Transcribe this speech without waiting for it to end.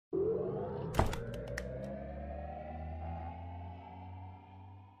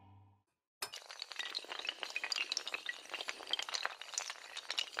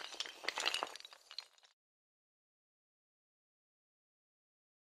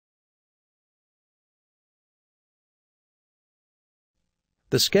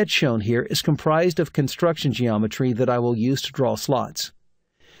The sketch shown here is comprised of construction geometry that I will use to draw slots.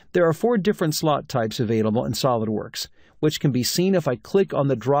 There are 4 different slot types available in SolidWorks, which can be seen if I click on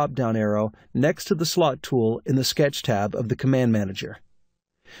the drop-down arrow next to the slot tool in the Sketch tab of the Command Manager.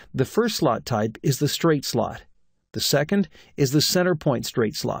 The first slot type is the straight slot. The second is the center point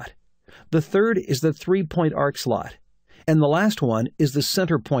straight slot. The third is the 3-point arc slot. And the last one is the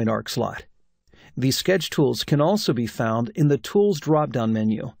center point arc slot. These sketch tools can also be found in the Tools drop-down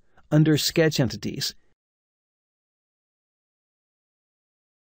menu under Sketch Entities,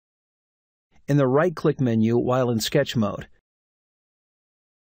 in the right-click menu while in sketch mode,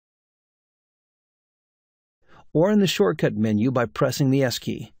 or in the shortcut menu by pressing the S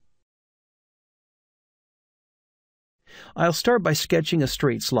key. I'll start by sketching a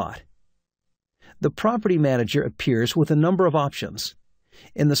straight slot. The Property Manager appears with a number of options.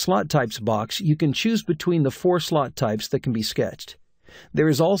 In the Slot Types box, you can choose between the 4 slot types that can be sketched. There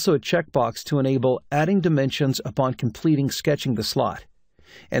is also a checkbox to enable adding dimensions upon completing sketching the slot.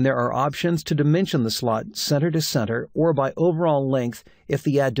 And there are options to dimension the slot center to center or by overall length if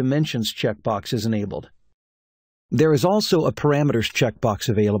the Add Dimensions checkbox is enabled. There is also a Parameters checkbox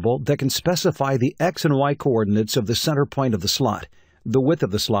available that can specify the X and Y coordinates of the center point of the slot, the width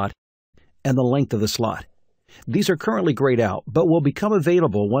of the slot, and the length of the slot. These are currently grayed out, but will become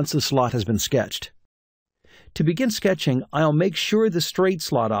available once the slot has been sketched. To begin sketching, I'll make sure the straight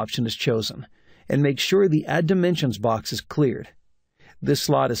slot option is chosen, and make sure the Add Dimensions box is cleared. This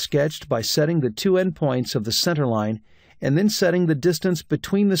slot is sketched by setting the 2 endpoints of the centerline and then setting the distance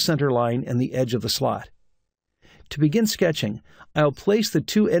between the centerline and the edge of the slot. To begin sketching, I'll place the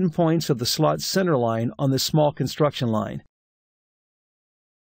 2 endpoints of the slot centerline on the small construction line.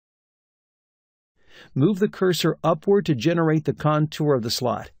 Move the cursor upward to generate the contour of the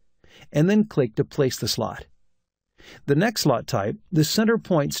slot, and then click to place the slot. The next slot type, the center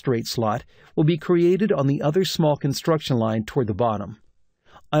point straight slot, will be created on the other small construction line toward the bottom.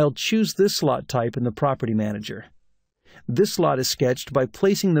 I'll choose this slot type in the Property Manager. This slot is sketched by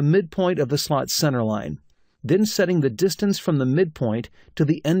placing the midpoint of the slot centerline, then setting the distance from the midpoint to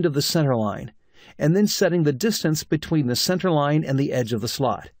the end of the centerline, and then setting the distance between the centerline and the edge of the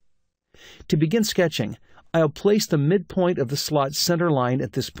slot. To begin sketching, I'll place the midpoint of the slot centerline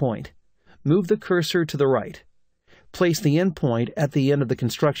at this point. Move the cursor to the right. Place the endpoint at the end of the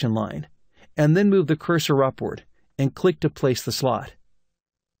construction line, and then move the cursor upward, and click to place the slot.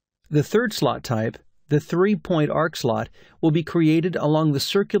 The third slot type, the 3-point arc slot, will be created along the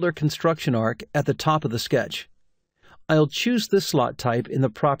circular construction arc at the top of the sketch. I'll choose this slot type in the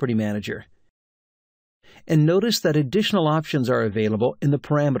Property Manager. And notice that additional options are available in the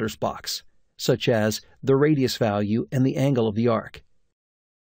Parameters box, such as the radius value and the angle of the arc.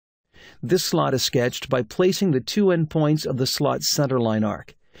 This slot is sketched by placing the 2 endpoints of the slot centerline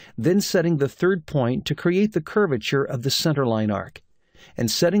arc, then setting the 3rd point to create the curvature of the centerline arc, and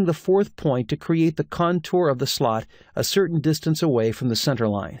setting the 4th point to create the contour of the slot a certain distance away from the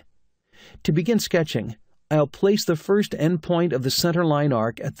centerline. To begin sketching, I'll place the first endpoint of the centerline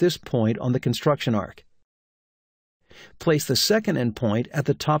arc at this point on the construction arc. Place the second endpoint at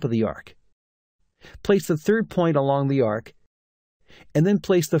the top of the arc. Place the 3rd point along the arc, and then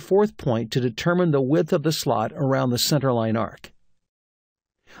place the 4th point to determine the width of the slot around the centerline arc.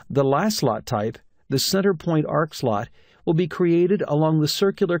 The last slot type, the center point arc slot, will be created along the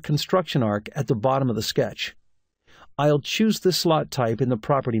circular construction arc at the bottom of the sketch. I'll choose this slot type in the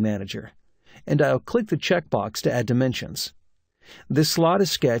Property Manager, and I'll click the checkbox to add dimensions. This slot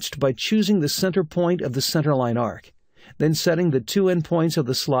is sketched by choosing the center point of the centerline arc, then setting the 2 endpoints of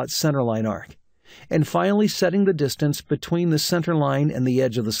the slot centerline arc, and finally setting the distance between the centerline and the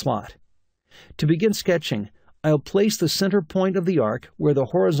edge of the slot. To begin sketching, I'll place the center point of the arc where the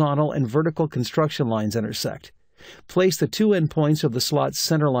horizontal and vertical construction lines intersect. Place the 2 endpoints of the slot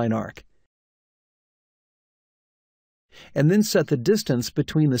centerline arc, and then set the distance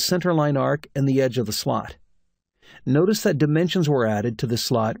between the centerline arc and the edge of the slot. Notice that dimensions were added to the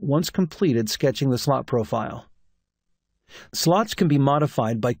slot once completed sketching the slot profile. Slots can be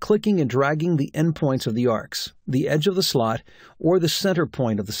modified by clicking and dragging the endpoints of the arcs, the edge of the slot, or the center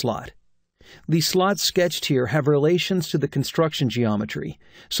point of the slot. The slots sketched here have relations to the construction geometry,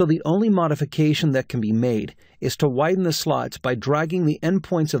 so the only modification that can be made is to widen the slots by dragging the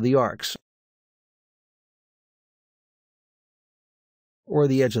endpoints of the arcs or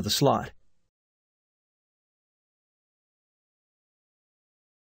the edge of the slot.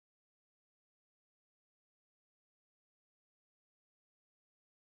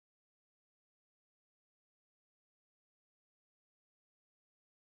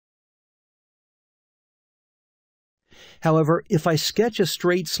 However, if I sketch a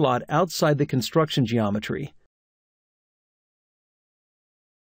straight slot outside the construction geometry,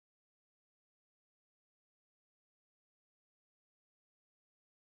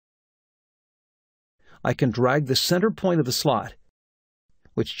 I can drag the center point of the slot,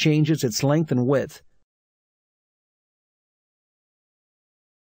 which changes its length and width.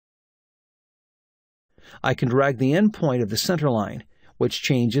 I can drag the endpoint of the centerline, which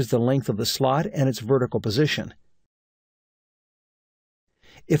changes the length of the slot and its vertical position.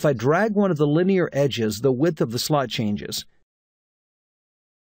 If I drag one of the linear edges, the width of the slot changes.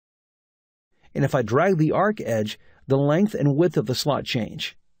 And if I drag the arc edge, the length and width of the slot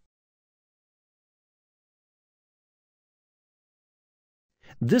change.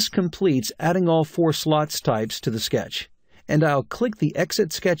 This completes adding all 4 slots types to the sketch, and I'll click the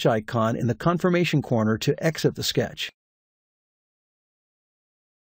Exit Sketch icon in the confirmation corner to exit the sketch.